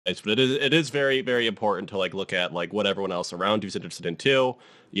But it is very, very important to like look at like what everyone else around you is interested in too,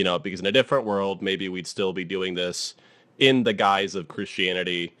 because in a different world, maybe we'd still be doing this in the guise of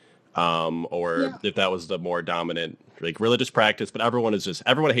Christianity, or Yeah. if that was the more dominant like religious practice. But everyone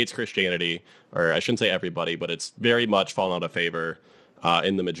hates Christianity, or I shouldn't say everybody, but it's very much fallen out of favor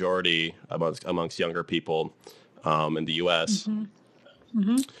in the majority amongst younger people in the U.S. Hmm.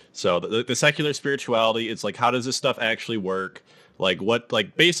 Hmm. So the secular spirituality, it's like, how does this stuff actually work? Like what,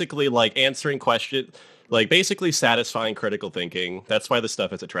 like basically like answering questions, like basically satisfying critical thinking. That's why this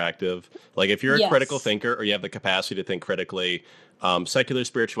stuff is attractive. Like if you're a critical Yes. thinker or you have the capacity to think critically, secular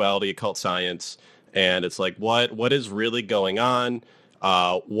spirituality, occult science, and it's like, what is really going on?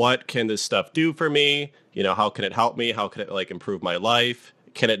 What can this stuff do for me? How can it help me? How can it like improve my life?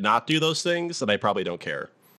 Can it not do those things? And I probably don't care.